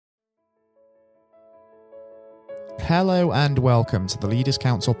Hello and welcome to the Leaders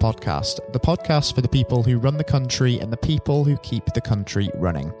Council podcast, the podcast for the people who run the country and the people who keep the country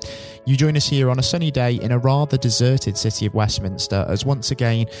running. You join us here on a sunny day in a rather deserted city of Westminster as once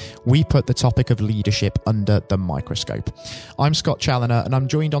again we put the topic of leadership under the microscope. I'm Scott Challoner and I'm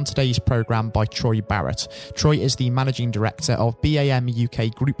joined on today's programme by Troy Barratt. Troy is the Managing Director of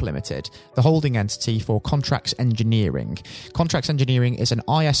BAMUK Group Ltd, the holding entity for Contracts Engineering. Contracts Engineering is an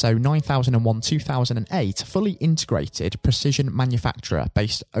ISO 9001-2008 fully integrated precision manufacturer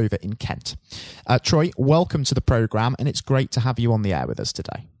based over in Kent. Troy, welcome to the programme and it's great to have you on the air with us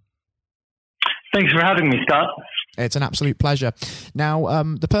today. Thanks for having me, Scott. It's an absolute pleasure. Now,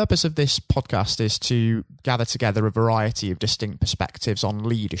 the purpose of this podcast is to gather together a variety of distinct perspectives on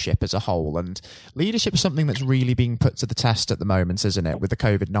leadership as a whole. And leadership is something that's really being put to the test at the moment, isn't it, with the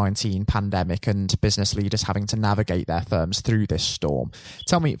COVID-19 pandemic and business leaders having to navigate their firms through this storm.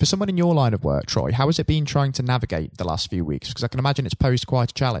 Tell me, for someone in your line of work, Troy, how has it been trying to navigate the last few weeks? Because I can imagine it's posed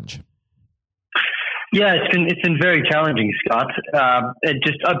quite a challenge. Yeah, it's been very challenging, Scott. And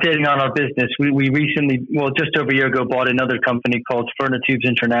just updating on our business, we recently, just over a year ago, bought another company called Furnitubes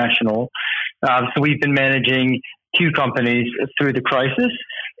International. So we've been managing two companies through the crisis,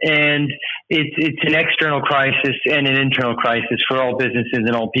 and it's an external crisis and an internal crisis for all businesses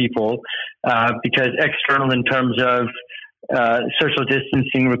and all people, because external in terms of social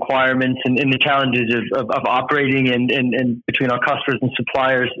distancing requirements and the challenges of operating and between our customers and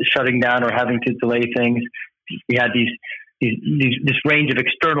suppliers shutting down or having to delay things. We had this range of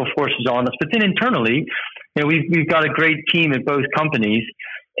external forces on us, but then internally, we've got a great team at both companies,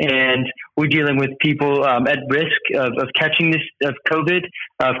 and we're dealing with people at risk of catching this of COVID,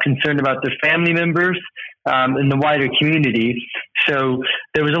 concerned about their family members, and the wider community. So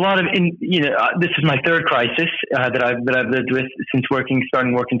there was a lot of, this is my third crisis that I've lived with since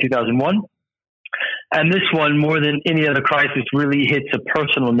starting work in 2001. And this one, more than any other crisis, really hits a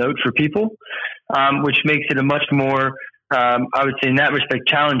personal note for people, which makes it a much more, I would say in that respect,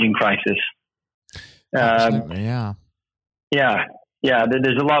 challenging crisis. Absolutely, yeah. Yeah.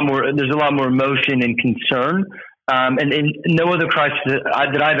 There's a lot more emotion and concern. And no other crisis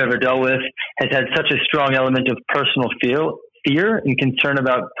that I've ever dealt with has had such a strong element of personal fear and concern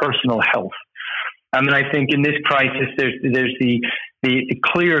about personal health. And I think in this crisis, there's the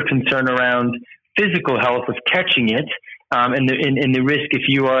clear concern around physical health of catching it, and the risk if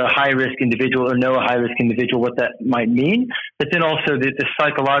you are a high risk individual or know a high risk individual, what that might mean. But then also the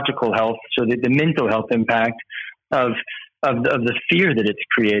psychological health, so the mental health impact of the fear that it's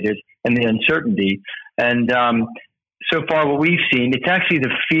created and the uncertainty. And so far what we've seen, it's actually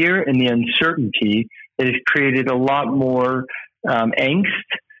the fear and the uncertainty that has created a lot more angst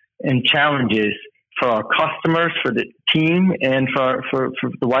and challenges for our customers, for the team, and for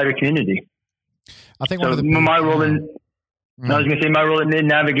the wider community. I think my role in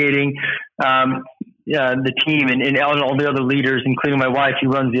navigating the team and all the other leaders, including my wife who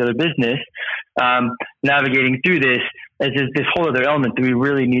runs the other business, navigating through this is this whole other element that we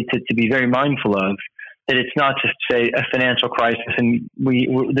really need to be very mindful of. That it's not just, say, a financial crisis, and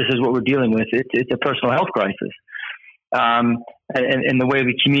this is what we're dealing with. It's a personal health crisis, and the way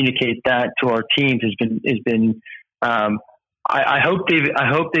we communicate that to our teams has been. I hope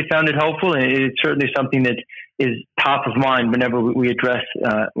they found it helpful, and it's certainly something that is top of mind whenever we address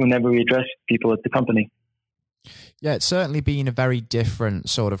people at the company. Yeah, it's certainly been a very different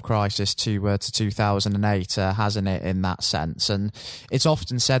sort of crisis to 2008, hasn't it, in that sense? And it's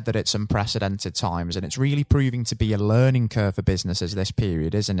often said that it's unprecedented times, and it's really proving to be a learning curve for businesses this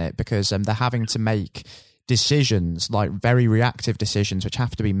period, isn't it? Because they're having to make decisions, like very reactive decisions, which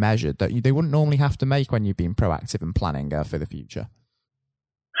have to be measured, that they wouldn't normally have to make when you've been proactive and planning for the future.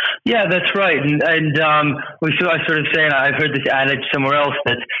 Yeah, that's right. And I sort of say, and I've heard this adage somewhere else,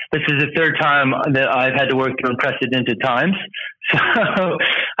 that this is the third time that I've had to work through unprecedented times. So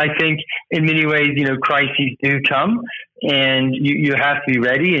I think in many ways, crises do come, and you have to be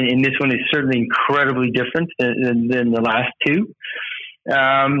ready. And this one is certainly incredibly different than the last two.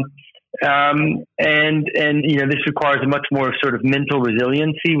 This requires a much more sort of mental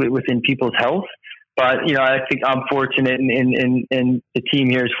resiliency within people's health. But, I think I'm fortunate and the team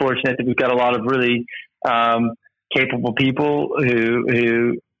here is fortunate that we've got a lot of really capable people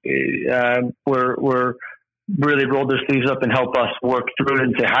who were really rolled their sleeves up and help us work through it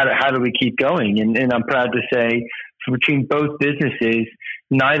and say, how do we keep going? And I'm proud to say between both businesses,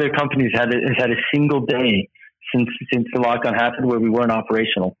 neither company has had a single day since the lockdown happened where we weren't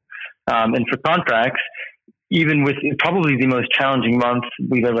operational. And for contracts, even with probably the most challenging month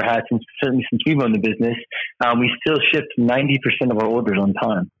we've ever had certainly since we've owned the business, we still shipped 90% of our orders on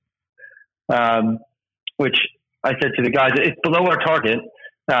time, which I said to the guys, it's below our target,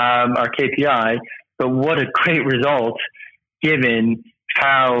 our KPI, but what a great result given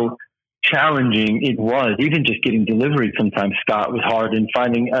how challenging it was. Even just getting delivery sometimes, Scott, was hard, and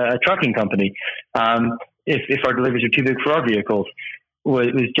finding a trucking company. If our deliveries are too big for our vehicles,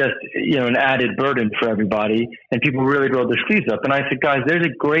 was just, an added burden for everybody, and people really rolled their sleeves up. And I said, guys, there's a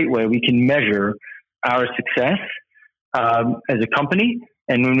great way we can measure our success as a company.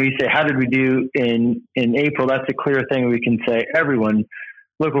 And when we say, how did we do in April, that's a clear thing we can say, everyone,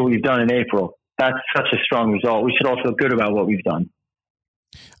 look what we've done in April. That's such a strong result. We should all feel good about what we've done.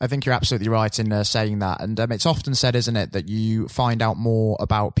 I think you're absolutely right in saying that. And it's often said, isn't it, that you find out more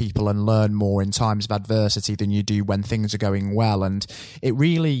about people and learn more in times of adversity than you do when things are going well. And it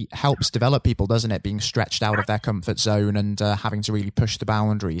really helps develop people, doesn't it, being stretched out of their comfort zone and having to really push the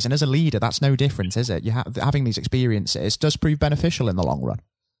boundaries. And as a leader, that's no different, is it? Having these experiences does prove beneficial in the long run.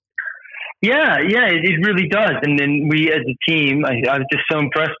 Yeah, it really does. And then we as a team, I was just so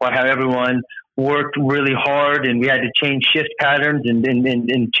impressed by how everyone worked really hard, and we had to change shift patterns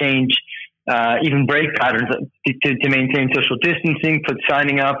and change even break patterns to maintain social distancing, put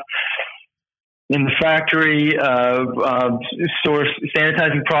signing up in the factory, source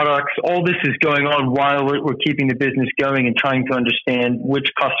sanitizing products. All this is going on while we're keeping the business going and trying to understand which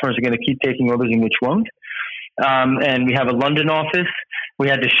customers are going to keep taking orders and which won't. And we have a London office. We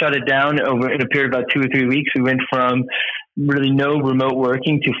had to shut it down in a period of about 2 or 3 weeks. We went from really no remote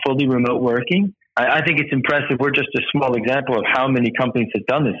working to fully remote working. I think it's impressive. We're just a small example of how many companies have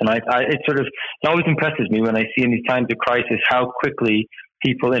done this. And it always impresses me when I see in these times of crisis how quickly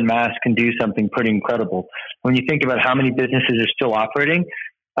people in mass can do something pretty incredible. When you think about how many businesses are still operating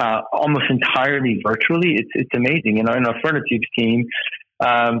almost entirely virtually, it's amazing. And our Furnitubes team,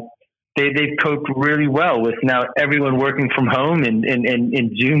 they've coped really well with now everyone working from home and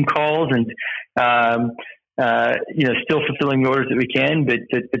Zoom calls and still fulfilling the orders that we can, but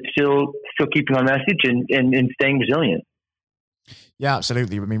still keeping our message and staying resilient. Yeah,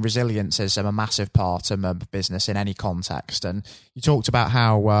 absolutely. I mean, resilience is a massive part of business in any context. And you talked about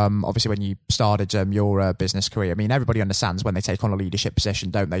how, obviously, when you started your business career, I mean, everybody understands when they take on a leadership position,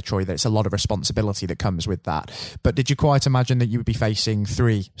 don't they, Troy, that it's a lot of responsibility that comes with that. But did you quite imagine that you would be facing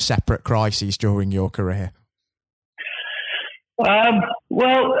 3 separate crises during your career? My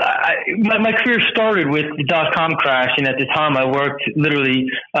career started with the dot-com crash, and at the time I worked literally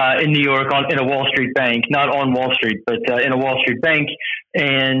in New York in a Wall Street bank, not on Wall Street, but in a Wall Street bank.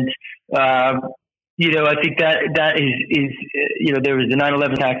 And I think that is there was the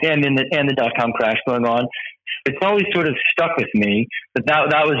 9/11 attack and the dot-com crash going on. It's always sort of stuck with me. But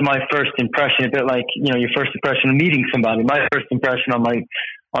that was my first impression, a bit like your first impression of meeting somebody. My first impression on my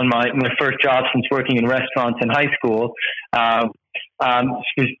first job since working in restaurants in high school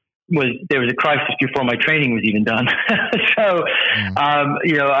was there was a crisis before my training was even done. So,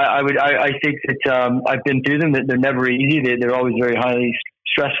 I think that I've been through them. That they're never easy. They're always very highly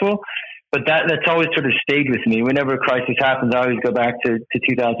stressful. But that's always sort of stayed with me. Whenever a crisis happens, I always go back to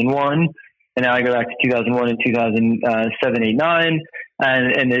 2001, and now I go back to 2001 and 2007, 8, 9,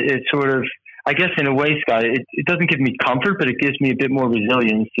 and it's sort of, I guess in a way, Scott, it doesn't give me comfort, but it gives me a bit more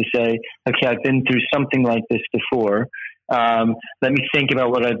resilience to say, okay, I've been through something like this before. Let me think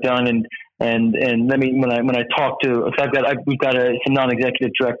about what I've done, and let me when I talk to, we've got some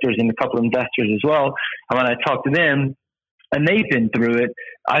non-executive directors and a couple of investors as well, and when I talk to them, and they've been through it,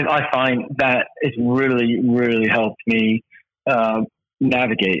 I find that it's really, really helped me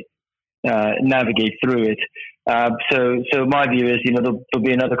navigate through it. So my view is, there'll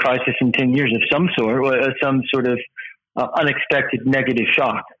be another crisis in 10 years of some sort, or some sort of unexpected negative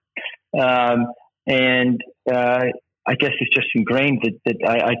shock. I guess it's just ingrained that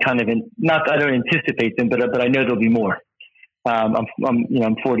I kind of, not, I don't anticipate them, but I know there'll be more.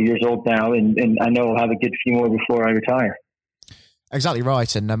 I'm 40 years old now, and I know I'll have a good few more before I retire. Exactly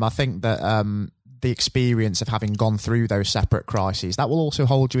right. And I think that the experience of having gone through those separate crises, that will also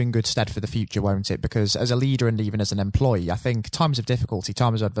hold you in good stead for the future, won't it? Because as a leader and even as an employee, I think times of difficulty,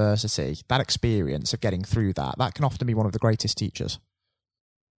 times of adversity, that experience of getting through that can often be one of the greatest teachers.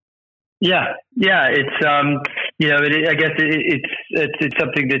 Yeah. It's I guess it's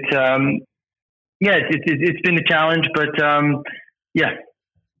something that it's been a challenge, but we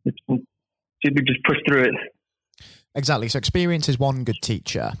just push through it. Exactly. So experience is one good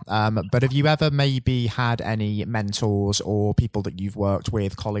teacher. But have you ever maybe had any mentors or people that you've worked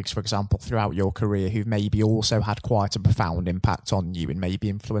with, colleagues, for example, throughout your career who've maybe also had quite a profound impact on you and maybe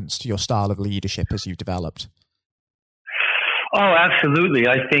influenced your style of leadership as you've developed? Oh, absolutely.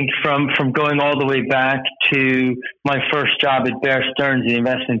 I think from going all the way back to my first job at Bear Stearns, the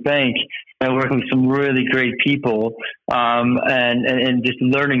investment bank, working with some really great people, and just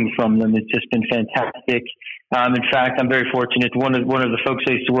learning from them. It's just been fantastic. In fact, I'm very fortunate. One of the folks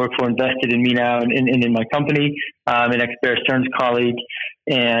I used to work for invested in me now and in my company, an ex-Bear Stearns colleague.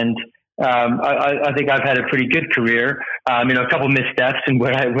 And I think I've had a pretty good career. A couple missteps and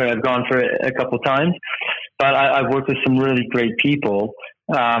where I've gone for a couple times, but I've worked with some really great people.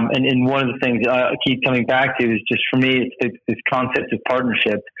 And one of the things I keep coming back to is just, for me, it's this concept of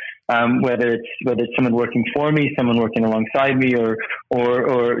partnership. Whether it's someone working for me, someone working alongside me, or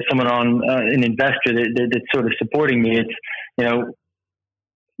someone on an investor that's sort of supporting me. It's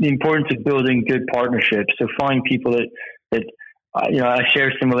the importance of building good partnerships. So find people that I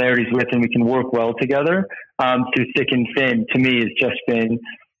share similarities with, and we can work well together through thick and thin. To me, has just been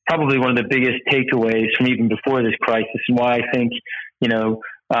probably one of the biggest takeaways from even before this crisis, and why I think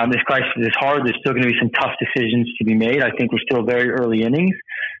this crisis is hard. There's still going to be some tough decisions to be made. I think we're still very early innings.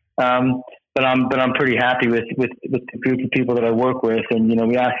 But I'm pretty happy with the group of people that I work with, and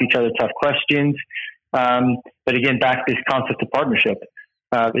we ask each other tough questions. But again, back to this concept of partnership.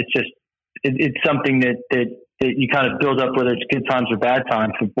 It's something that you kind of build up, whether it's good times or bad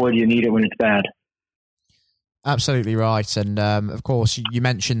times. But boy, do you need it when it's bad. Absolutely right. And of course, you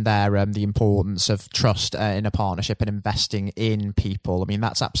mentioned there the importance of trust in a partnership and investing in people. I mean,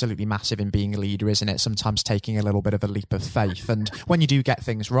 that's absolutely massive in being a leader, isn't it? Sometimes taking a little bit of a leap of faith. And when you do get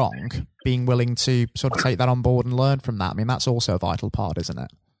things wrong, being willing to sort of take that on board and learn from that. I mean, that's also a vital part, isn't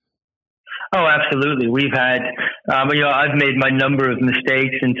it? Oh, absolutely. We've had, I've made my number of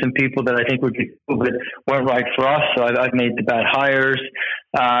mistakes, and some people that I think weren't right for us. So I've made the bad hires.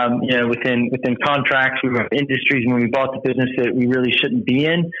 Within contracts, we were industries when we bought the business that we really shouldn't be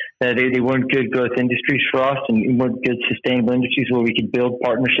in. They weren't good growth industries for us, and weren't good sustainable industries where we could build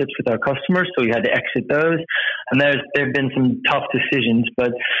partnerships with our customers. So we had to exit those. And there have been some tough decisions,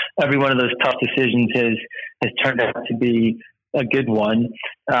 but every one of those tough decisions has turned out to be a good one.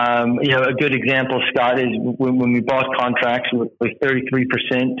 A good example, Scott, is when we bought Contracts, with 33%,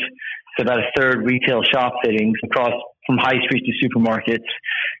 so about a third retail shop fittings across from high streets to supermarkets,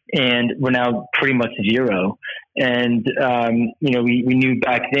 and we're now pretty much zero. And we knew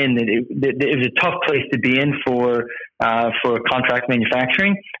back then that it was a tough place to be in for contract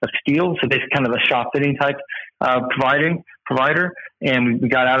manufacturing of steel. So this kind of a shop fitting type provider, and we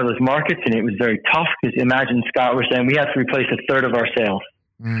got out of those markets, and it was very tough because imagine, Scott, we're saying we have to replace a third of our sales.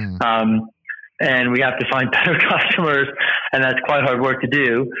 And we have to find better customers, and that's quite hard work to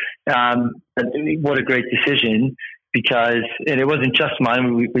do. But what a great decision, because and it wasn't just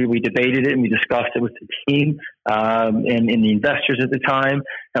mine. We debated it and we discussed it with the team and the investors at the time,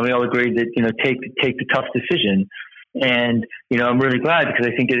 and we all agreed that take the tough decision. And I'm really glad, because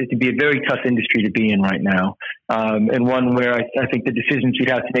I think it would be a very tough industry to be in right now, and one where I think the decisions we'd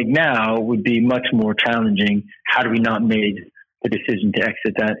have to make now would be much more challenging. Had we not made the decision to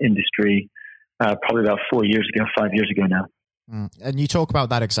exit that industry probably about 5 years ago now. And you talk about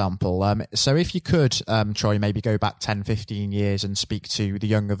that example. So if you could, Troy, maybe go back 10, 15 years and speak to the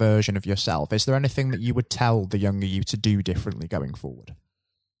younger version of yourself, is there anything that you would tell the younger you to do differently going forward?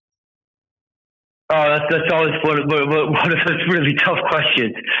 Oh, that's always one of those really tough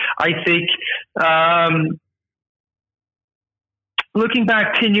questions. I think looking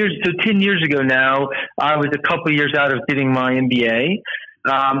back 10 years ago now, I was a couple of years out of getting my MBA,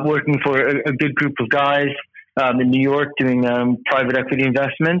 working for a good group of guys in New York doing private equity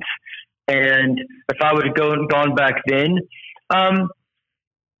investments. And if I would have gone back then, I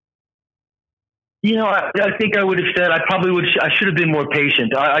think I would have said I should have been more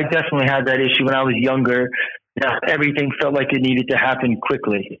patient. I definitely had that issue when I was younger. Everything felt like it needed to happen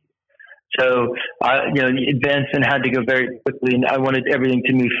quickly. So, the advancement had to go very quickly, and I wanted everything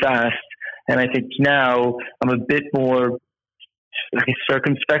to move fast. And I think now I'm a bit more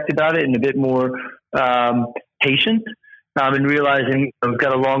circumspect about it and a bit more patient. And realizing I've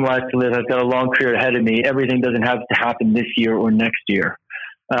got a long life to live. I've got a long career ahead of me. Everything doesn't have to happen this year or next year.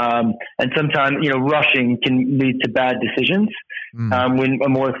 And sometimes, rushing can lead to bad decisions. When a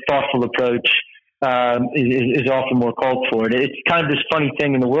more thoughtful approach is often more called for. And it's kind of this funny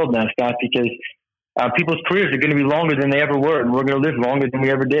thing in the world now, Scott, because people's careers are going to be longer than they ever were, and we're going to live longer than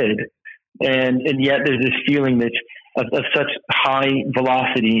we ever did. And yet there's this feeling that of such high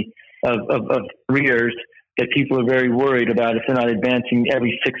velocity of careers that people are very worried about if they're not advancing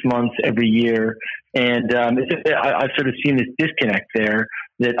every 6 months, every year. And I've sort of seen this disconnect there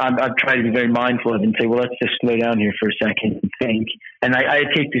that I'm trying to be very mindful of and say, well, let's just slow down here for a second and think. And I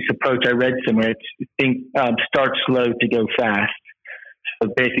take this approach. I read somewhere, start slow to go fast. So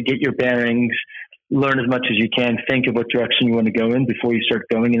basically get your bearings, learn as much as you can, think of what direction you want to go in before you start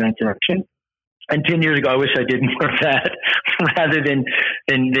going in that direction. And 10 years ago, I wish I did more of that rather than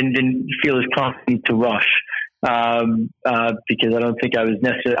feel as confident to rush. Because I don't think I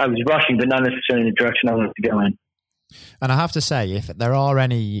was rushing, but not necessarily in the direction I wanted to go in. And I have to say, if there are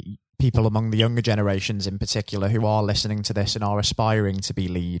any people among the younger generations in particular who are listening to this and are aspiring to be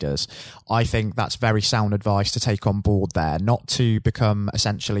leaders, I think that's very sound advice to take on board there, not to become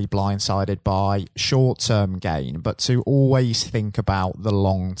essentially blindsided by short-term gain, but to always think about the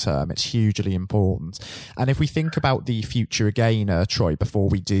long term. It's hugely important. And if we think about the future again, Troy, before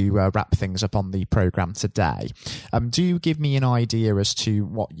we do wrap things up on the programme today, do give me an idea as to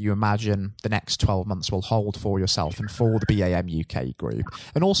what you imagine the next 12 months will hold for yourself and for the BAM UK group,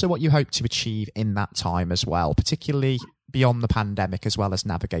 and also what you hope to achieve in that time as well, particularly beyond the pandemic, as well as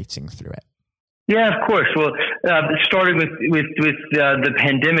navigating through it. Yeah, of course. Well, starting with the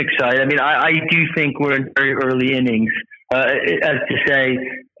pandemic side, I mean, I do think we're in very early innings. As to say,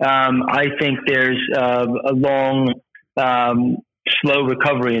 I think there's a long, slow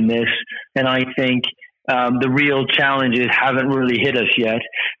recovery in this, and I think the real challenges haven't really hit us yet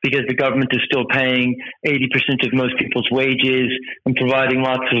because the government is still paying 80% of most people's wages and providing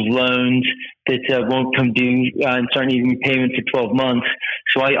lots of loans that won't come due and start needing payment for 12 months.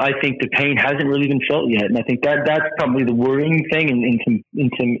 So I think the pain hasn't really been felt yet. And I think that's probably the worrying thing in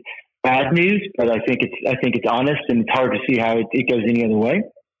some bad news, but I think it's honest and it's hard to see how it goes any other way.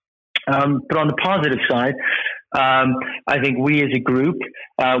 But on the positive side, I think we as a group,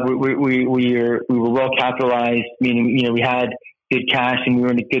 we were well capitalized, meaning, we had good cash and we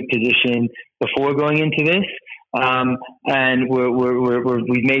were in a good position before going into this. And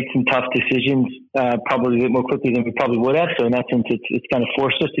we've made some tough decisions, probably a bit more quickly than we probably would have. So in that sense, it's kind of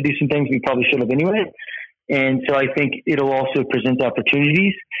forced us to do some things we probably should have anyway. And so I think it'll also present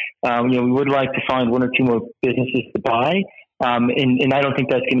opportunities. We would like to find one or two more businesses to buy. And I don't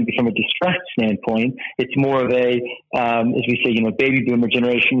think that's going to be from a distressed standpoint. It's more of a, as we say, baby boomer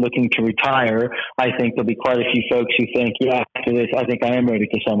generation looking to retire. I think there'll be quite a few folks who think, yeah, after this, I think I am ready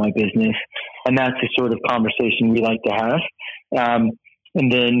to sell my business. And that's the sort of conversation we like to have. And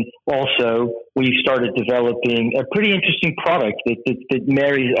then also we've started developing a pretty interesting product that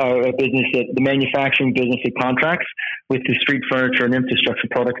marries our business, the manufacturing business at Contracts, with the street furniture and infrastructure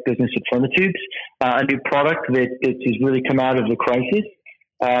products business at Furnitubes. A new product that has really come out of the crisis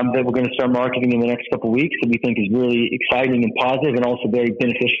that we're going to start marketing in the next couple of weeks that we think is really exciting and positive and also very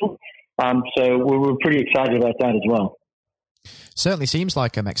beneficial. So we're pretty excited about that as well. Certainly seems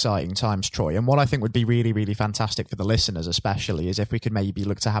like exciting times, Troy. And what I think would be really, really fantastic for the listeners especially is if we could maybe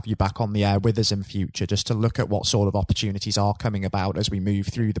look to have you back on the air with us in future, just to look at what sort of opportunities are coming about as we move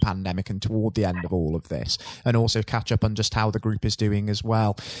through the pandemic and toward the end of all of this, and also catch up on just how the group is doing as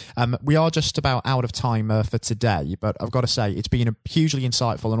well. We are just about out of time for today, but I've got to say it's been a hugely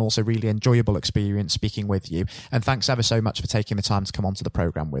insightful and also really enjoyable experience speaking with you. And thanks ever so much for taking the time to come onto the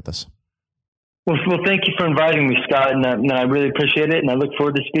programme with us. Well, thank you for inviting me, Scott, and I really appreciate it, and I look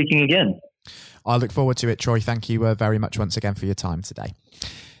forward to speaking again. I look forward to it, Troy. Thank you very much once again for your time today.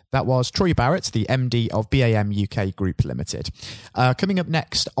 That was Troy Barratt, the MD of BAM UK Group Ltd. Coming up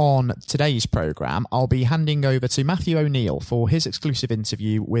next on today's programme, I'll be handing over to Matthew O'Neill for his exclusive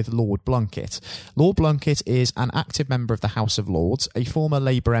interview with Lord Blunkett. Lord Blunkett is an active member of the House of Lords, a former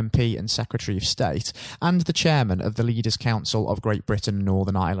Labour MP and Secretary of State, and the chairman of the Leaders' Council of Great Britain and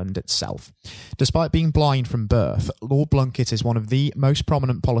Northern Ireland itself. Despite being blind from birth, Lord Blunkett is one of the most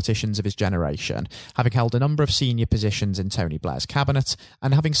prominent politicians of his generation, having held a number of senior positions in Tony Blair's cabinet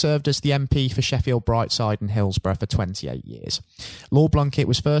and having served as the MP for Sheffield, Brightside and Hillsborough for 28 years. Lord Blunkett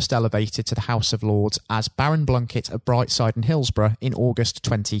was first elevated to the House of Lords as Baron Blunkett of Brightside and Hillsborough in August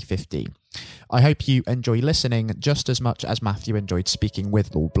 2015. I hope you enjoy listening just as much as Matthew enjoyed speaking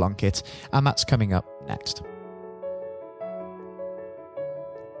with Lord Blunkett, and that's coming up next.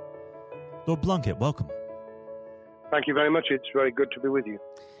 Lord Blunkett, welcome. Thank you very much. It's very good to be with you.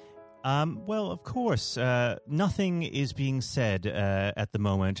 Well, of course, nothing is being said at the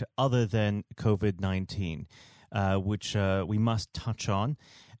moment other than COVID-19, which we must touch on.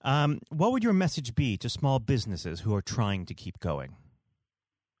 What would your message be to small businesses who are trying to keep going?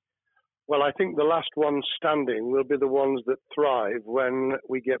 Well, I think the last ones standing will be the ones that thrive when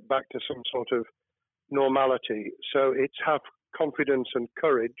we get back to some sort of normality. So it's have confidence and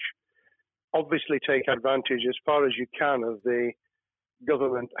courage. Obviously take advantage as far as you can of the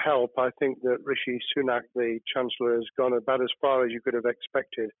government help. I think that Rishi Sunak, the Chancellor, has gone about as far as you could have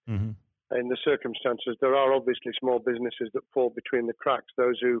expected in the circumstances. There are obviously small businesses that fall between the cracks.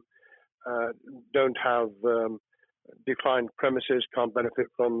 Those who don't have defined premises can't benefit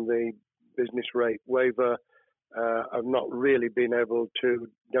from the business rate waiver, have not really been able to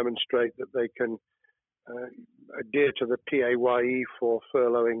demonstrate that they can adhere to the PAYE for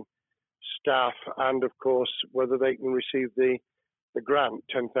furloughing staff, and of course whether they can receive the grant,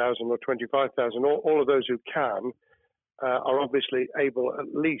 10,000 or 25,000. All of those who can are obviously able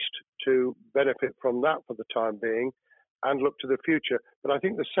at least to benefit from that for the time being and look to the future. But I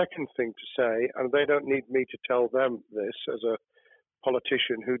think the second thing to say, and they don't need me to tell them this as a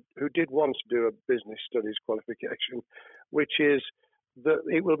politician who did once do a business studies qualification, which is that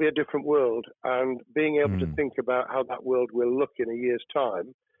it will be a different world, and being able to think about how that world will look in a year's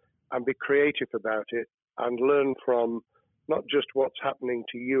time and be creative about it and learn from not just what's happening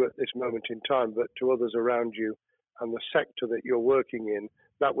to you at this moment in time, but to others around you and the sector that you're working in,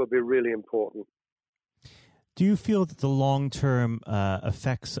 that will be really important. Do you feel that the long-term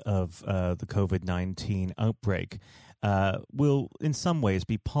effects of the COVID-19 outbreak will in some ways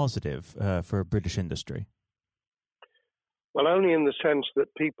be positive for British industry? Well, only in the sense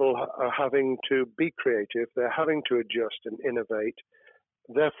that people are having to be creative, they're having to adjust and innovate.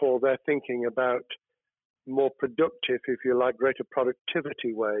 Therefore, they're thinking about more productive, if you like, greater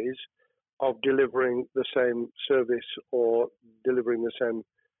productivity ways of delivering the same service or delivering the same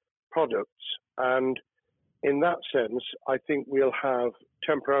products. And in that sense, I think we'll have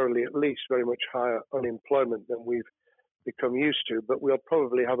temporarily at least very much higher unemployment than we've become used to, but we'll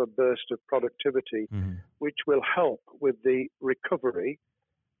probably have a burst of productivity, which will help with the recovery.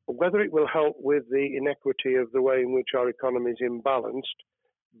 Whether it will help with the inequity of the way in which our economy is imbalanced,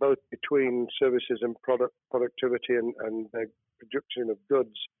 both between services and productivity and production of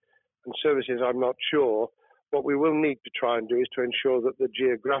goods and services, I'm not sure. What we will need to try and do is to ensure that the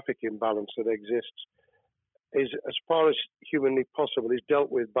geographic imbalance that exists is, as far as humanly possible, is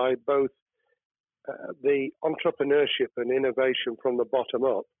dealt with by both the entrepreneurship and innovation from the bottom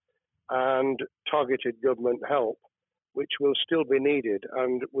up and targeted government help, which will still be needed.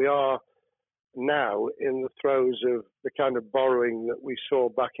 And we are now in the throes of the kind of borrowing that we saw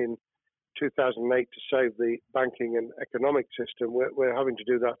back in 2008 to save the banking and economic system. We're having to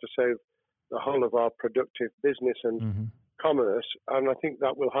do that to save the whole of our productive business and commerce, and I think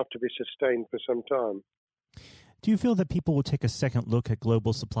that will have to be sustained for some time. Do you feel that people will take a second look at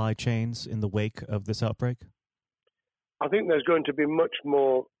global supply chains in the wake of this outbreak? I think there's going to be much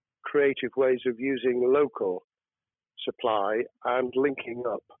more creative ways of using local supply and linking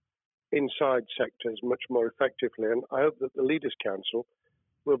up inside sectors much more effectively. And I hope that the Leaders' Council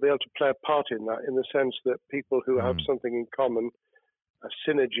will be able to play a part in that, in the sense that people who have something in common, a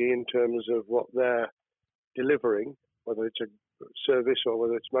synergy in terms of what they're delivering, whether it's a service or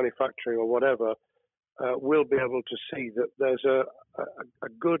whether it's manufacturing or whatever, will be able to see that there's a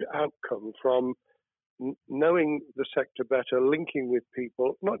good outcome from knowing the sector better, linking with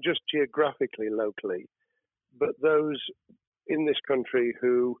people, not just geographically, locally, but those in this country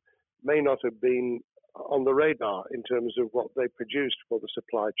who may not have been on the radar in terms of what they produced for the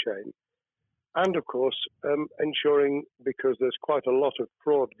supply chain. And of course, ensuring, because there's quite a lot of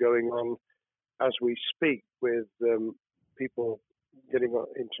fraud going on as we speak with people getting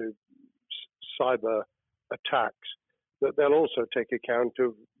into cyber attacks, that they'll also take account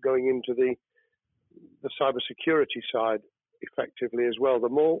of going into the cyber security side effectively as well. The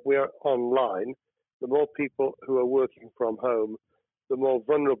more we are online, the more people who are working from home, the more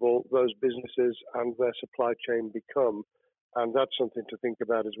vulnerable those businesses and their supply chain become. And that's something to think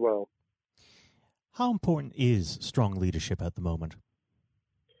about as well. How important is strong leadership at the moment?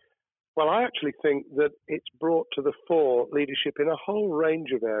 Well, I actually think that it's brought to the fore leadership in a whole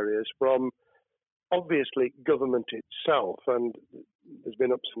range of areas, from obviously government itself, and there's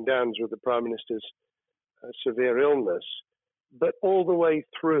been ups and downs with the Prime Minister's severe illness, but all the way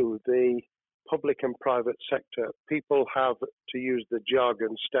through the public and private sector, people have, to use the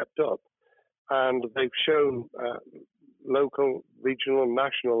jargon, stepped up, and they've shown local, regional,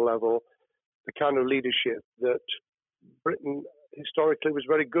 national level the kind of leadership that Britain historically was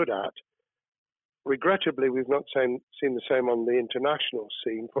very good at. Regrettably, we've not seen the same on the international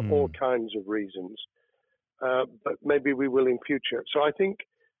scene for all kinds of reasons, but maybe we will in future. So I think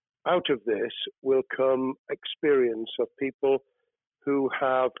out of this will come experience of people who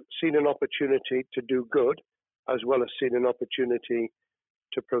have seen an opportunity to do good, as well as seen an opportunity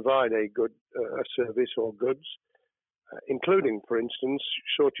to provide a good service or goods, including, for instance,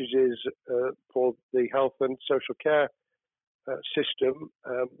 shortages for the health and social care system,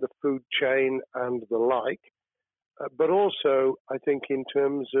 the food chain and the like, but also I think in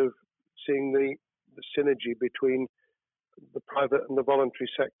terms of seeing the synergy between the private and the voluntary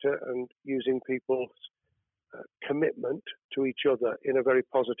sector and using people's commitment to each other in a very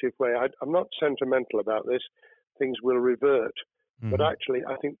positive way. I'm not sentimental about this. Things will revert. But actually,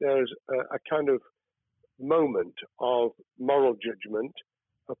 I think there's a kind of moment of moral judgment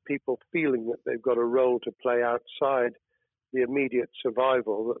of people feeling that they've got a role to play outside the immediate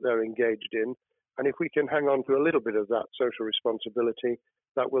survival that they're engaged in. And if we can hang on to a little bit of that social responsibility,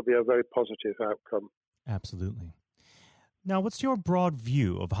 that will be a very positive outcome. Absolutely. Now, what's your broad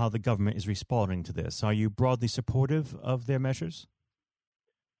view of how the government is responding to this? Are you broadly supportive of their measures?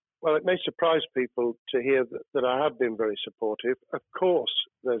 Well, it may surprise people to hear that I have been very supportive. Of course,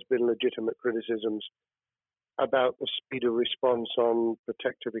 there's been legitimate criticisms about the speed of response on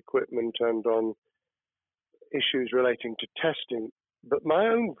protective equipment and on issues relating to testing. But my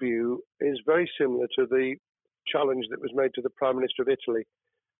own view is very similar to the challenge that was made to the Prime Minister of Italy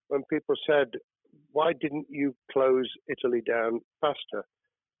when people said, why didn't you close Italy down faster?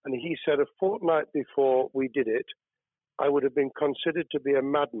 And he said, a fortnight before we did it, I would have been considered to be a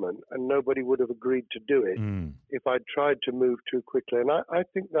madman and nobody would have agreed to do it if I'd tried to move too quickly. And I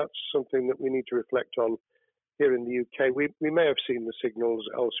think that's something that we need to reflect on here in the UK. We may have seen the signals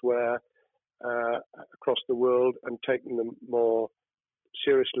elsewhere across the world and taken them more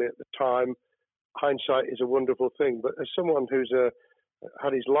seriously at the time. Hindsight is a wonderful thing, but as someone who's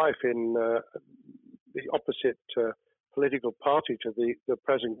had his life in the opposite political party to the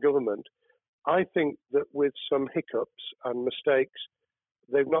present government, I think that with some hiccups and mistakes,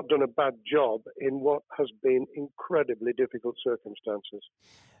 they've not done a bad job in what has been incredibly difficult circumstances.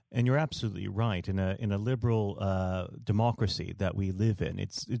 And you're absolutely right. In a liberal democracy that we live in,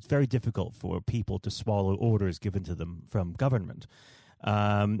 it's very difficult for people to swallow orders given to them from government.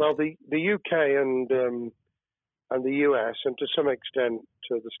 Well, the UK and the US, and to some extent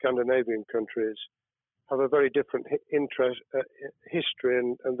the Scandinavian countries, have a very different history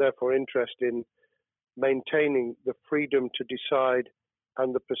and therefore interest in maintaining the freedom to decide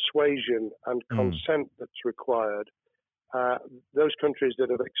and the persuasion and consent that's required. Those countries that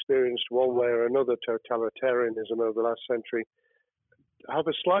have experienced one way or another totalitarianism over the last century have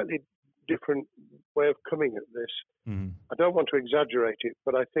a slightly different way of coming at this. I don't want to exaggerate it,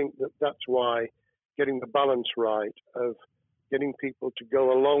 but I think that that's why getting the balance right of getting people to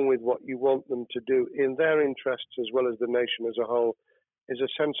go along with what you want them to do in their interests as well as the nation as a whole is a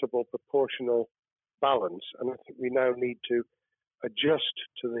sensible, proportional balance. And I think we now need to adjust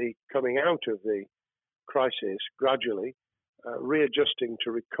to the coming out of the crisis gradually, readjusting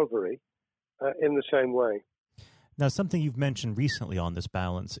to recovery in the same way. Now, something you've mentioned recently on this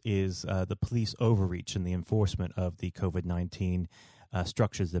balance is the police overreach in the enforcement of the COVID-19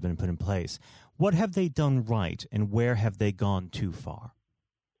 structures that have been put in place. What have they done right, and where have they gone too far?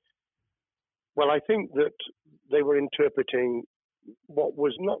 Well, I think that they were interpreting what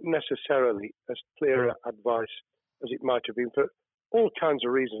was not necessarily as clear advice as it might have been for all kinds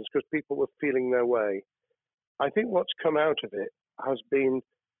of reasons, because people were feeling their way. I think what's come out of it has been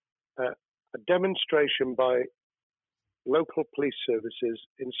a demonstration by local police services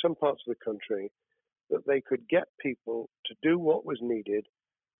in some parts of the country that they could get people to do what was needed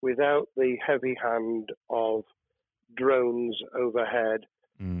without the heavy hand of drones overhead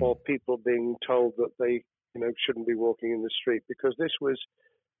or people being told that they shouldn't be walking in the street, because this was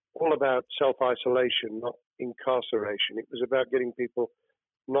all about self-isolation, not incarceration. It was about getting people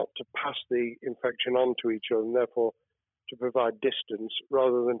not to pass the infection on to each other and therefore to provide distance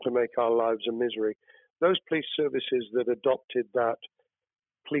rather than to make our lives a misery. Those police services that adopted that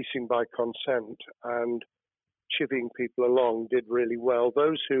policing by consent and chivying people along did really well.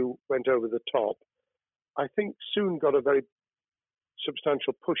 Those who went over the top, I think, soon got a very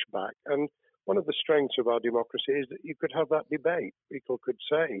substantial pushback. And one of the strengths of our democracy is that you could have that debate. People could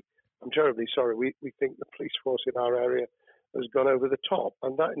say, I'm terribly sorry, we think the police force in our area has gone over the top.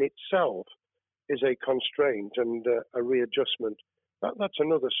 And that in itself is a constraint and a readjustment. That's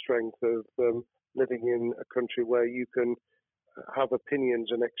another strength of living in a country where you can have opinions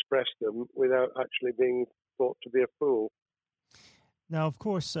and express them without actually being thought to be a fool. Now, of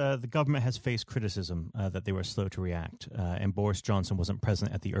course, the government has faced criticism that they were slow to react, and Boris Johnson wasn't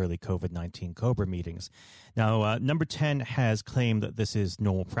present at the early COVID-19 COBRA meetings. Now, Number 10 has claimed that this is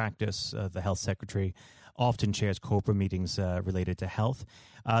normal practice. The health secretary often chairs COBRA meetings related to health.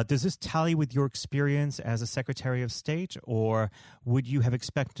 Does this tally with your experience as a Secretary of State, or would you have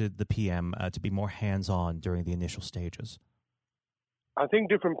expected the PM to be more hands-on during the initial stages? I think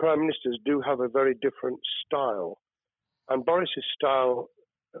different prime ministers do have a very different style. And Boris's style,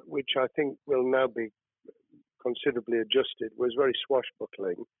 which I think will now be considerably adjusted, was very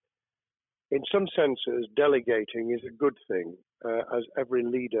swashbuckling. In some senses, delegating is a good thing, as every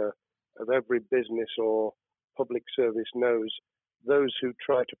leader of every business or public service knows those who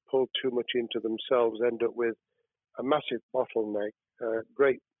try to pull too much into themselves end up with a massive bottleneck,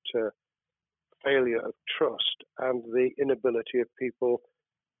 great failure of trust, and the inability of people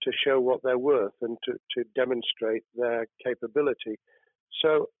to show what they're worth and to demonstrate their capability.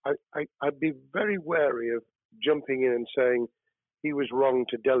 So I'd be very wary of jumping in and saying he was wrong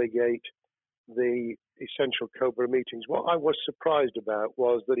to delegate the essential COBRA meetings. What I was surprised about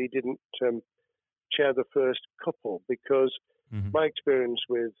was that he didn't chair the first couple, because my experience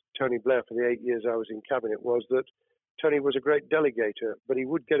with Tony Blair for the 8 years I was in cabinet was that Tony was a great delegator, but he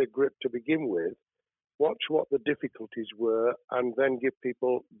would get a grip to begin with, watch what the difficulties were, and then give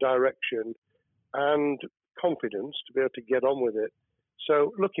people direction and confidence to be able to get on with it.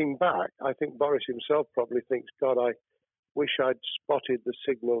 So looking back, I think Boris himself probably thinks, God, I wish I'd spotted the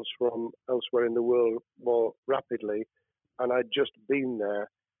signals from elsewhere in the world more rapidly, and I'd just been there.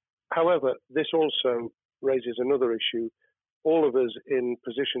 However, this also raises another issue. All of us in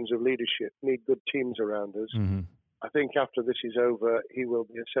positions of leadership need good teams around us. I think after this is over, he will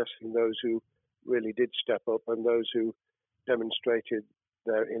be assessing those who really did step up and those who demonstrated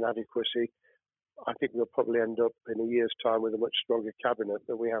their inadequacy. I think we'll probably end up in a year's time with a much stronger cabinet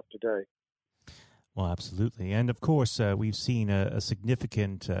than we have today. Well, absolutely. And of course, we've seen a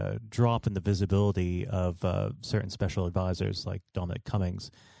significant drop in the visibility of certain special advisors like Dominic Cummings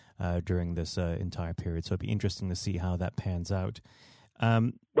during this entire period. So it'd be interesting to see how that pans out.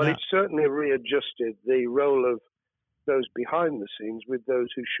 It's certainly readjusted the role of those behind the scenes with those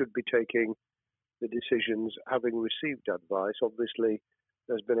who should be taking the decisions, having received advice. Obviously,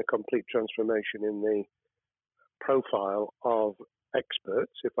 there's been a complete transformation in the profile of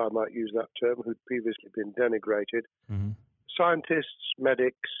experts, if I might use that term, who'd previously been denigrated. Scientists,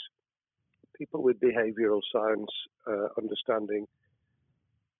 medics, people with behavioral science understanding.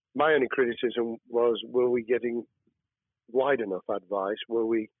 My only criticism was, were we getting wide enough advice? Were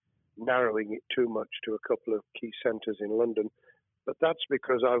we narrowing it too much to a couple of key centres in London? But that's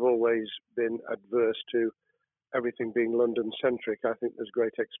because I've always been adverse to everything being London-centric. I think there's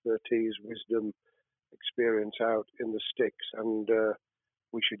great expertise, wisdom, experience out in the sticks, and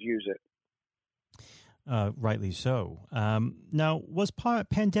we should use it. Rightly so. Now, was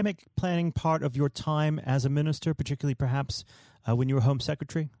pandemic planning part of your time as a minister, particularly perhaps when you were Home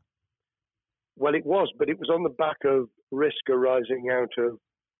Secretary? Well, it was, but it was on the back of risk arising out of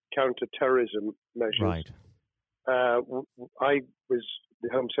counter-terrorism measures. Right. I was the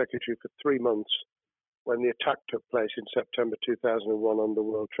Home Secretary for 3 months when the attack took place in September 2001 on the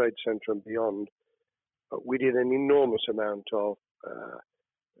World Trade Center and beyond. We did an enormous amount of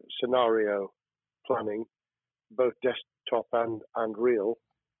scenario planning, both desktop and real.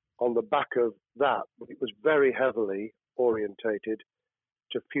 On the back of that, it was very heavily orientated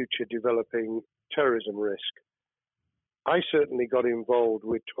to future developing terrorism risk. I certainly got involved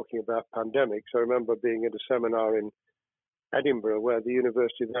with talking about pandemics. I remember being at a seminar in Edinburgh where the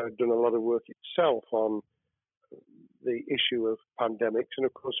university there had done a lot of work itself on the issue of pandemics. And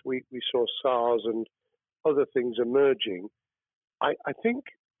of course, we saw SARS and other things emerging. I think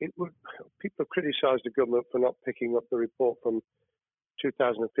people have criticised the government for not picking up the report from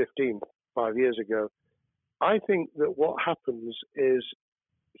 2015, 5 years ago. I think that what happens is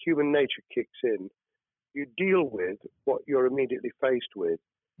human nature kicks in. You deal with what you're immediately faced with.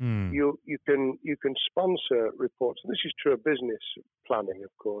 You can sponsor reports. And this is true of business planning,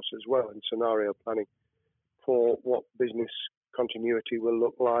 of course, as well, and scenario planning for what business continuity will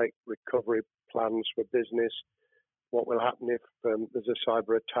look like, recovery plans for business, what will happen if there's a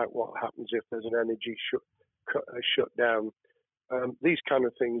cyber attack, what happens if there's an energy shutdown. These kind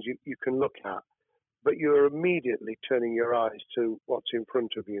of things you can look at, but you're immediately turning your eyes to what's in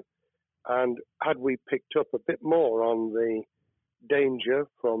front of you. And had we picked up a bit more on the danger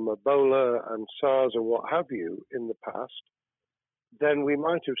from Ebola and SARS and what have you in the past, then we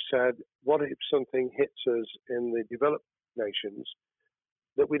might have said, what if something hits us in the developed nations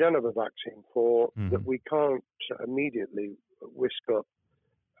that we don't have a vaccine for, that we can't immediately whisk up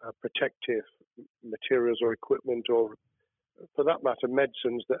protective materials or equipment, or for that matter,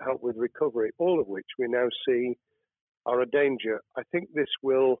 medicines that help with recovery, all of which we now see are a danger. I think this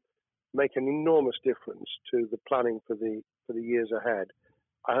will make an enormous difference to the planning for the years ahead.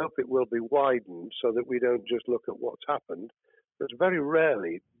 I hope it will be widened so that we don't just look at what's happened, because very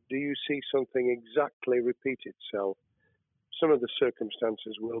rarely do you see something exactly repeat itself. Some of the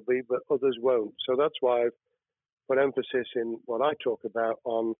circumstances will be, but others won't. So that's why I've put emphasis in what I talk about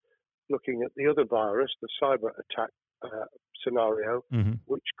on looking at the other virus, the cyber attack scenario,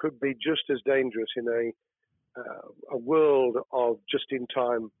 which could be just as dangerous in a world of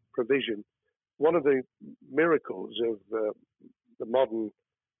just-in-time provision, one of the miracles of the modern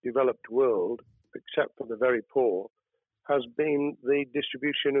developed world, except for the very poor, has been the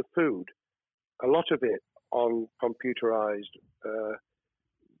distribution of food. A lot of it on computerized,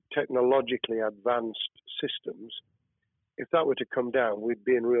 technologically advanced systems. If that were to come down, we'd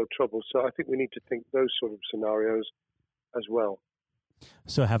be in real trouble. So I think we need to think those sort of scenarios as well.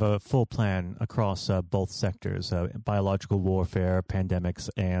 So have a full plan across both sectors, biological warfare, pandemics,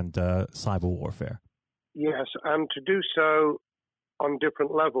 and cyber warfare. Yes, and to do so on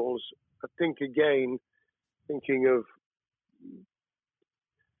different levels. I think, again, thinking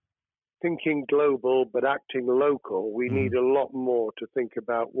global but acting local, we need a lot more to think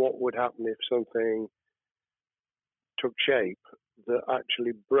about what would happen if something took shape that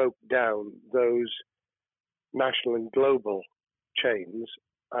actually broke down those national and global chains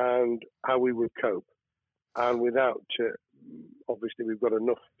and how we would cope. And without, obviously, we've got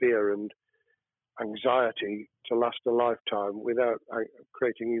enough fear and anxiety to last a lifetime. Without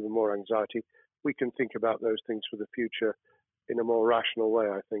creating even more anxiety, we can think about those things for the future in a more rational way,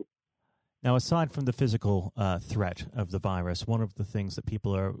 I think. Now, aside from the physical threat of the virus, one of the things that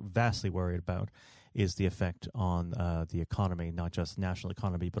people are vastly worried about is the effect on the economy, not just the national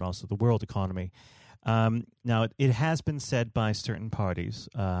economy, but also the world economy. Now, it has been said by certain parties,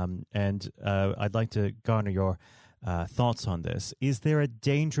 and I'd like to garner your thoughts on this. Is there a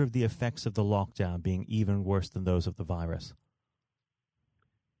danger of the effects of the lockdown being even worse than those of the virus?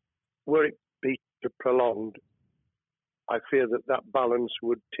 Were it be prolonged, I fear that balance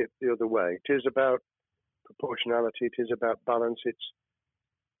would tip the other way. It is about proportionality. It is about balance. It's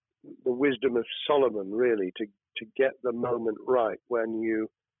the wisdom of Solomon, really, to get the moment right when you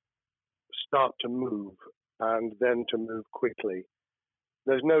start to move and then to move quickly.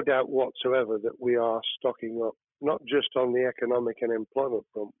 There's no doubt whatsoever that we are stocking up, not just on the economic and employment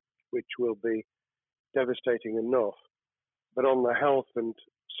front, which will be devastating enough, but on the health and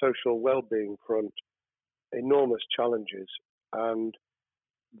social well-being front, enormous challenges. And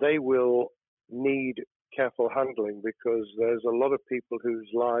they will need careful handling because there's a lot of people whose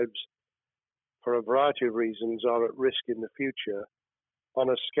lives, for a variety of reasons, are at risk in the future on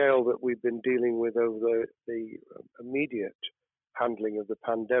a scale that we've been dealing with over the immediate handling of the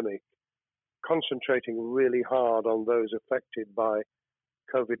pandemic, concentrating really hard on those affected by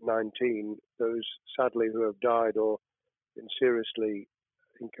COVID-19, those sadly who have died or been seriously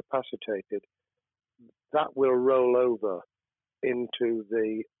incapacitated. That will roll over into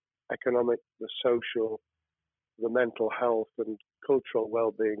the economic, the social, the mental health and cultural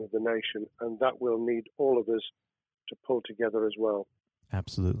well-being of the nation, and that will need all of us to pull together as well.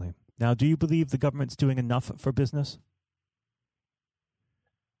 Absolutely. Now, do you believe the government's doing enough for business?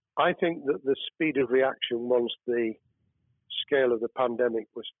 I think that the speed of reaction once the scale of the pandemic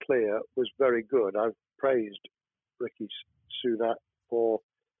was clear was very good. I've praised Rishi Sunak for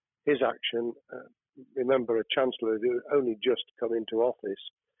his action. Remember, a chancellor who had only just come into office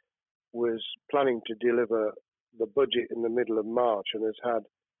was planning to deliver the budget in the middle of March and has had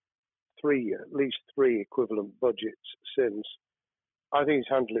at least three equivalent budgets since. I think he's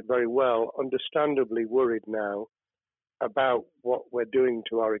handled it very well, understandably worried now about what we're doing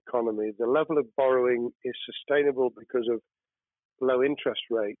to our economy. The level of borrowing is sustainable because of low interest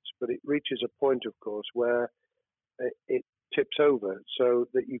rates, but it reaches a point, of course, where it tips over so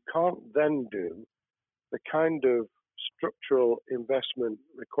that you can't then do the kind of structural investment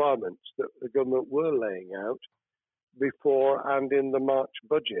requirements that the government were laying out before and in the March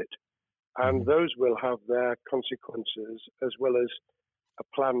budget. And those will have their consequences as well as a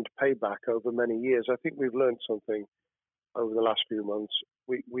planned payback over many years. I think we've learned something over the last few months.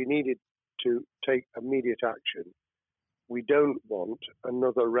 We needed to take immediate action. We don't want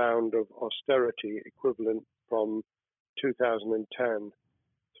another round of austerity equivalent from 2010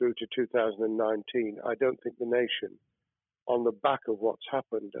 through to 2019. I don't think the nation, on the back of what's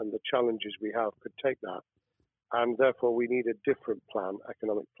happened and the challenges we have, could take that. And therefore, we need a different plan,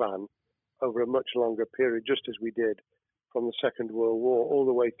 economic plan, over a much longer period, just as we did from the Second World War all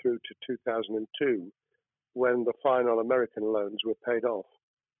the way through to 2002, when the final American loans were paid off.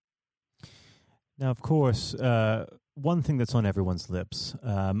 Now, of course, one thing that's on everyone's lips,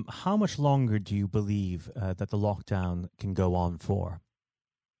 how much longer do you believe that the lockdown can go on for?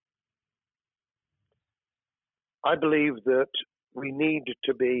 I believe that we need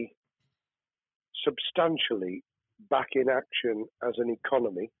to be substantially back in action as an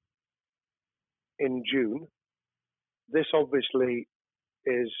economy in June. This obviously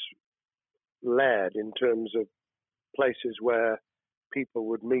is led in terms of places where people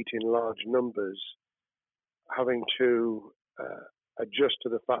would meet in large numbers, having to adjust to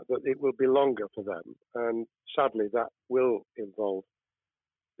the fact that it will be longer for them. And sadly, that will involve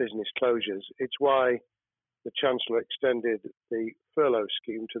business closures. It's why the Chancellor extended the furlough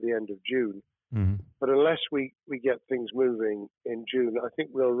scheme to the end of June. Mm-hmm. But unless we get things moving in June, I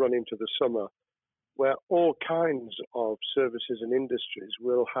think we'll run into the summer where all kinds of services and industries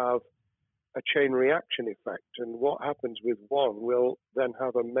will have a chain reaction effect. And what happens with one will then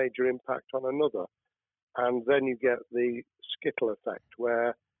have a major impact on another. And then you get the skittle effect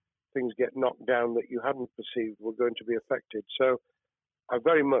where things get knocked down that you hadn't perceived were going to be affected. So I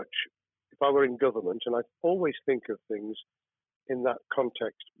very much, if I were in government, and I always think of things in that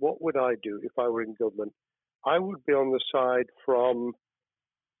context, what would I do if I were in government? I would be on the side from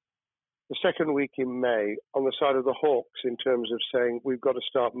the second week in May, on the side of the hawks in terms of saying we've got to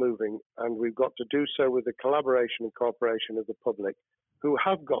start moving, and we've got to do so with the collaboration and cooperation of the public who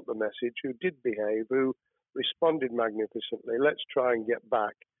have got the message, who did behave, who responded magnificently. Let's try and get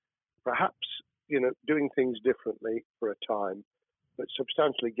back, perhaps, doing things differently for a time, but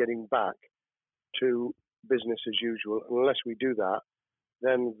substantially getting back to business as usual. And unless we do that,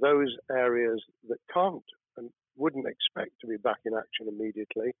 then those areas that can't and wouldn't expect to be back in action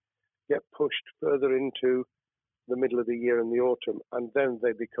immediately get pushed further into the middle of the year and the autumn, and then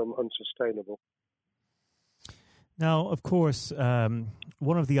they become unsustainable. Now, of course,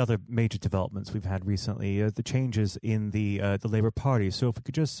 one of the other major developments we've had recently are the changes in the Labour Party. So if we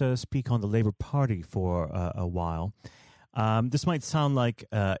could just speak on the Labour Party for a while. This might sound like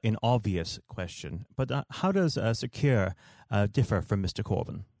an obvious question, but how does Secure differ from Mr.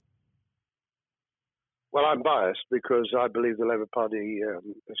 Corbyn? Well, I'm biased because I believe the Labour Party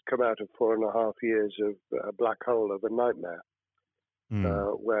has come out of 4.5 years of a black hole of a nightmare,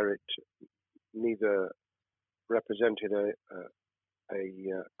 where it neither represented a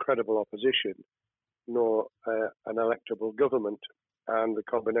credible opposition nor an electable government, and the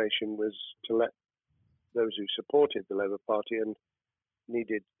combination was to let those who supported the Labour Party and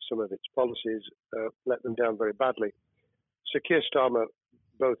needed some of its policies let them down very badly. Sir Keir Starmer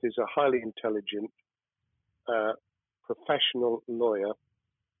both is a highly intelligent, professional lawyer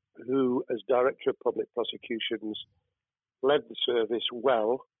who, as Director of Public Prosecutions, led the service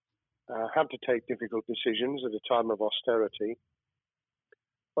well, had to take difficult decisions at a time of austerity,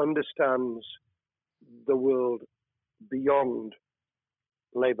 understands the world beyond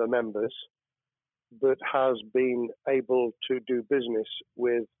Labour members, but has been able to do business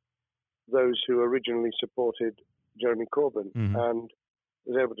with those who originally supported Jeremy Corbyn and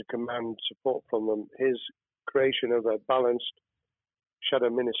was able to command support from them. His creation of a balanced shadow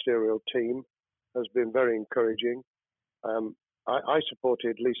ministerial team has been very encouraging. I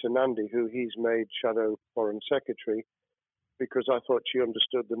supported Lisa Nandy, who he's made Shadow Foreign Secretary, because I thought she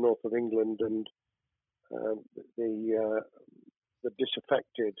understood the north of England and the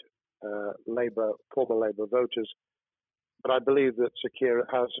disaffected former Labour voters. But I believe that Sir Keir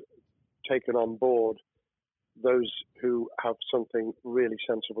has taken on board those who have something really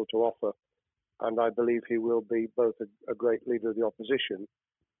sensible to offer, and I believe he will be both a great leader of the opposition.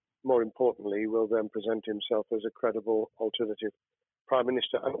 More importantly, he will then present himself as a credible alternative Prime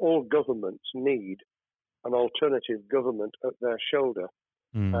Minister. And all governments need an alternative government at their shoulder.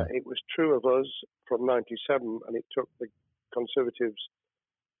 It was true of us from 97, and it took the Conservatives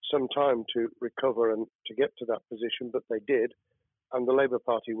some time to recover and to get to that position, but they did, and the Labour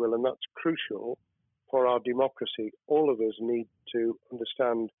Party will, and that's crucial for our democracy. All of us need to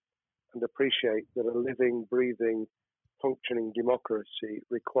understand and appreciate that a living, breathing, functioning democracy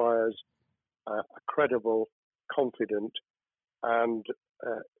requires a credible, confident, and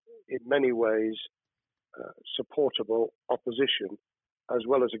in many ways supportable opposition, as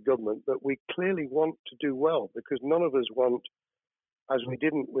well as a government that we clearly want to do well, because none of us want, as we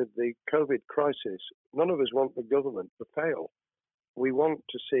didn't with the COVID crisis, none of us want the government to fail. We want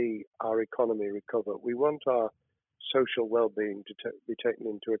to see our economy recover. We want our social well-being to be taken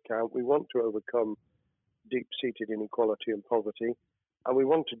into account. We want to overcome deep-seated inequality and poverty, and we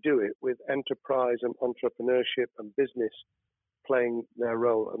want to do it with enterprise and entrepreneurship and business playing their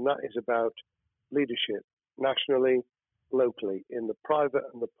role, and that is about leadership nationally, locally, in the private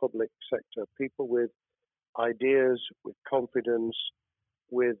and the public sector, people with ideas, with confidence,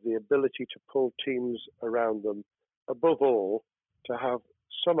 with the ability to pull teams around them, above all, to have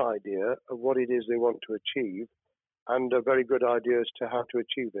some idea of what it is they want to achieve and a very good idea as to how to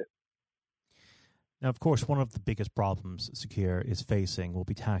achieve it. Now, of course, one of the biggest problems Secure is facing will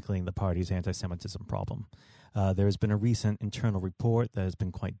be tackling the party's anti-Semitism problem. There has been a recent internal report that has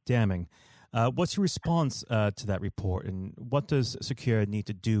been quite damning. What's your response to that report, and what does Secure need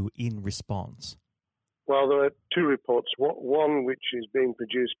to do in response? Well, there are two reports. One which is being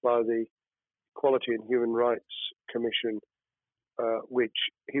produced by the Equality and Human Rights Commission, which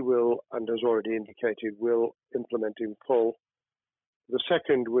he will, and has already indicated, will implement in full. The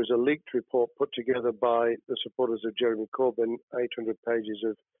second was a leaked report put together by the supporters of Jeremy Corbyn, 800 pages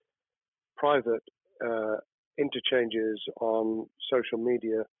of private interchanges on social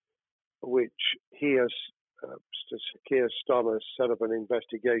media, which he has, Keir Starmer, set up an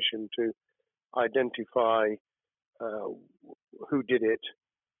investigation to identify who did it,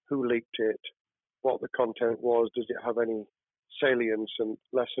 who leaked it, what the content was, does it have any salience and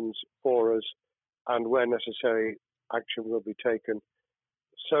lessons for us, and where necessary, action will be taken.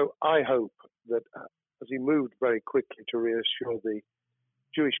 So I hope that as he moved very quickly to reassure the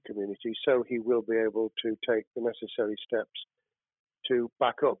Jewish community, so he will be able to take the necessary steps to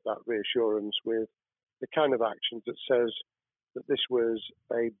back up that reassurance with the kind of actions that says that this was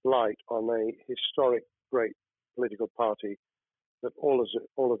a blight on a historic great political party that all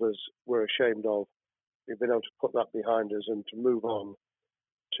of us were ashamed of. We've been able to put that behind us and to move on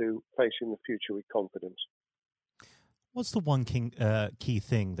to facing the future with confidence. What's the one key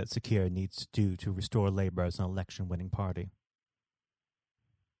thing that Sir Keir needs to do to restore Labour as an election-winning party?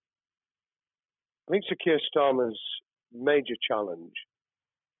 I think Sir Keir Starmer's major challenge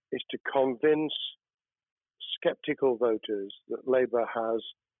is to convince sceptical voters that Labour has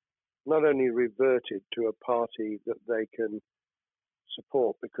not only reverted to a party that they can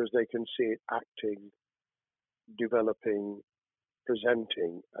support because they can see it acting, developing,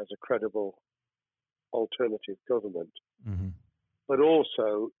 presenting as a credible alternative government, but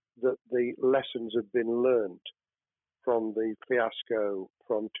also that the lessons have been learned from the fiasco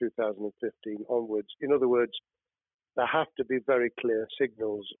from 2015 onwards. In other words, there have to be very clear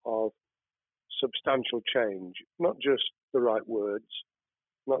signals of substantial change, not just the right words,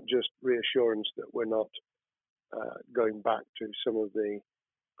 not just reassurance that we're not going back to some of the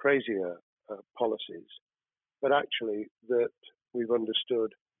crazier policies, but actually that we've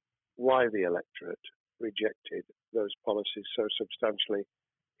understood why the electorate rejected those policies so substantially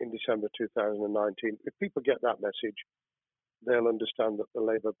in December 2019. If people get that message, they'll understand that the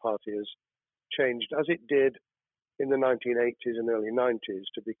Labour Party has changed, as it did in the 1980s and early 90s,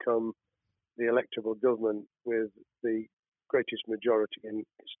 to become the electable government with the greatest majority and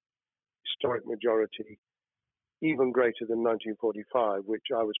historic majority, even greater than 1945, which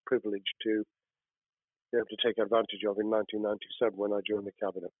I was privileged to be able to take advantage of in 1997 when I joined the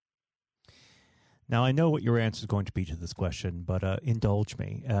cabinet. Now, I know what your answer is going to be to this question, but indulge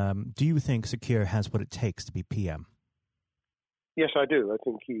me. Do you think Sir Keir has what it takes to be PM? Yes, I do. I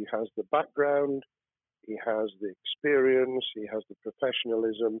think he has the background, he has the experience, he has the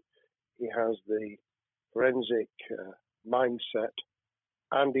professionalism, he has the forensic mindset,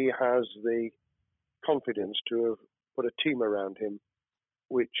 and he has the confidence to have put a team around him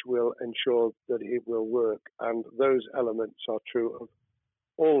which will ensure that it will work. And those elements are true of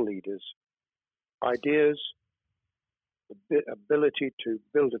all leaders. Ideas, the ability to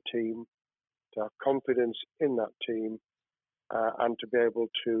build a team, to have confidence in that team, and to be able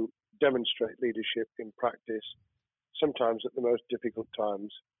to demonstrate leadership in practice, sometimes at the most difficult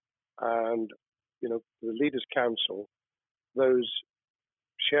times. And, you know, the Leaders' Council, those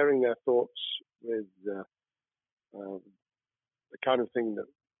sharing their thoughts with the kind of thing that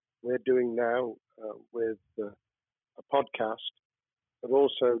we're doing now with a podcast, but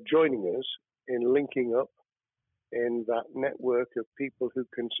also joining us in linking up in that network of people who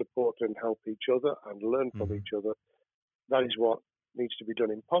can support and help each other and learn from each other. That is what needs to be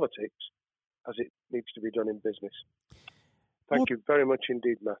done in politics as it needs to be done in business. Thank you very much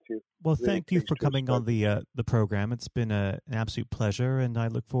indeed, Matthew. Well, thank you for coming on the program. It's been an absolute pleasure, and I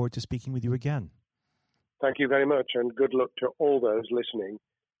look forward to speaking with you again. Thank you very much, and good luck to all those listening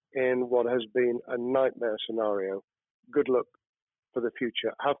in what has been a nightmare scenario. Good luck for the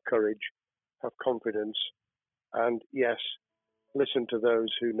future. Have courage, have confidence, and yes, listen to those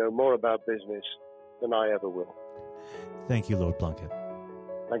who know more about business than I ever will. Thank you, Lord Blunkett.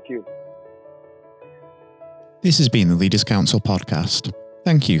 Thank you. This has been the Leaders' Council podcast.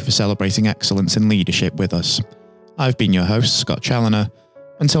 Thank you for celebrating excellence in leadership with us. I've been your host, Scott Challoner.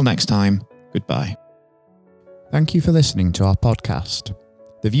 Until next time, goodbye. Thank you for listening to our podcast.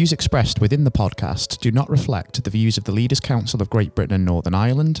 The views expressed within the podcast do not reflect the views of the Leaders' Council of Great Britain and Northern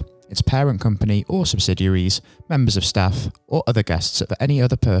Ireland, its parent company or subsidiaries, members of staff, or other guests of any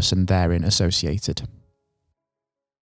other person therein associated.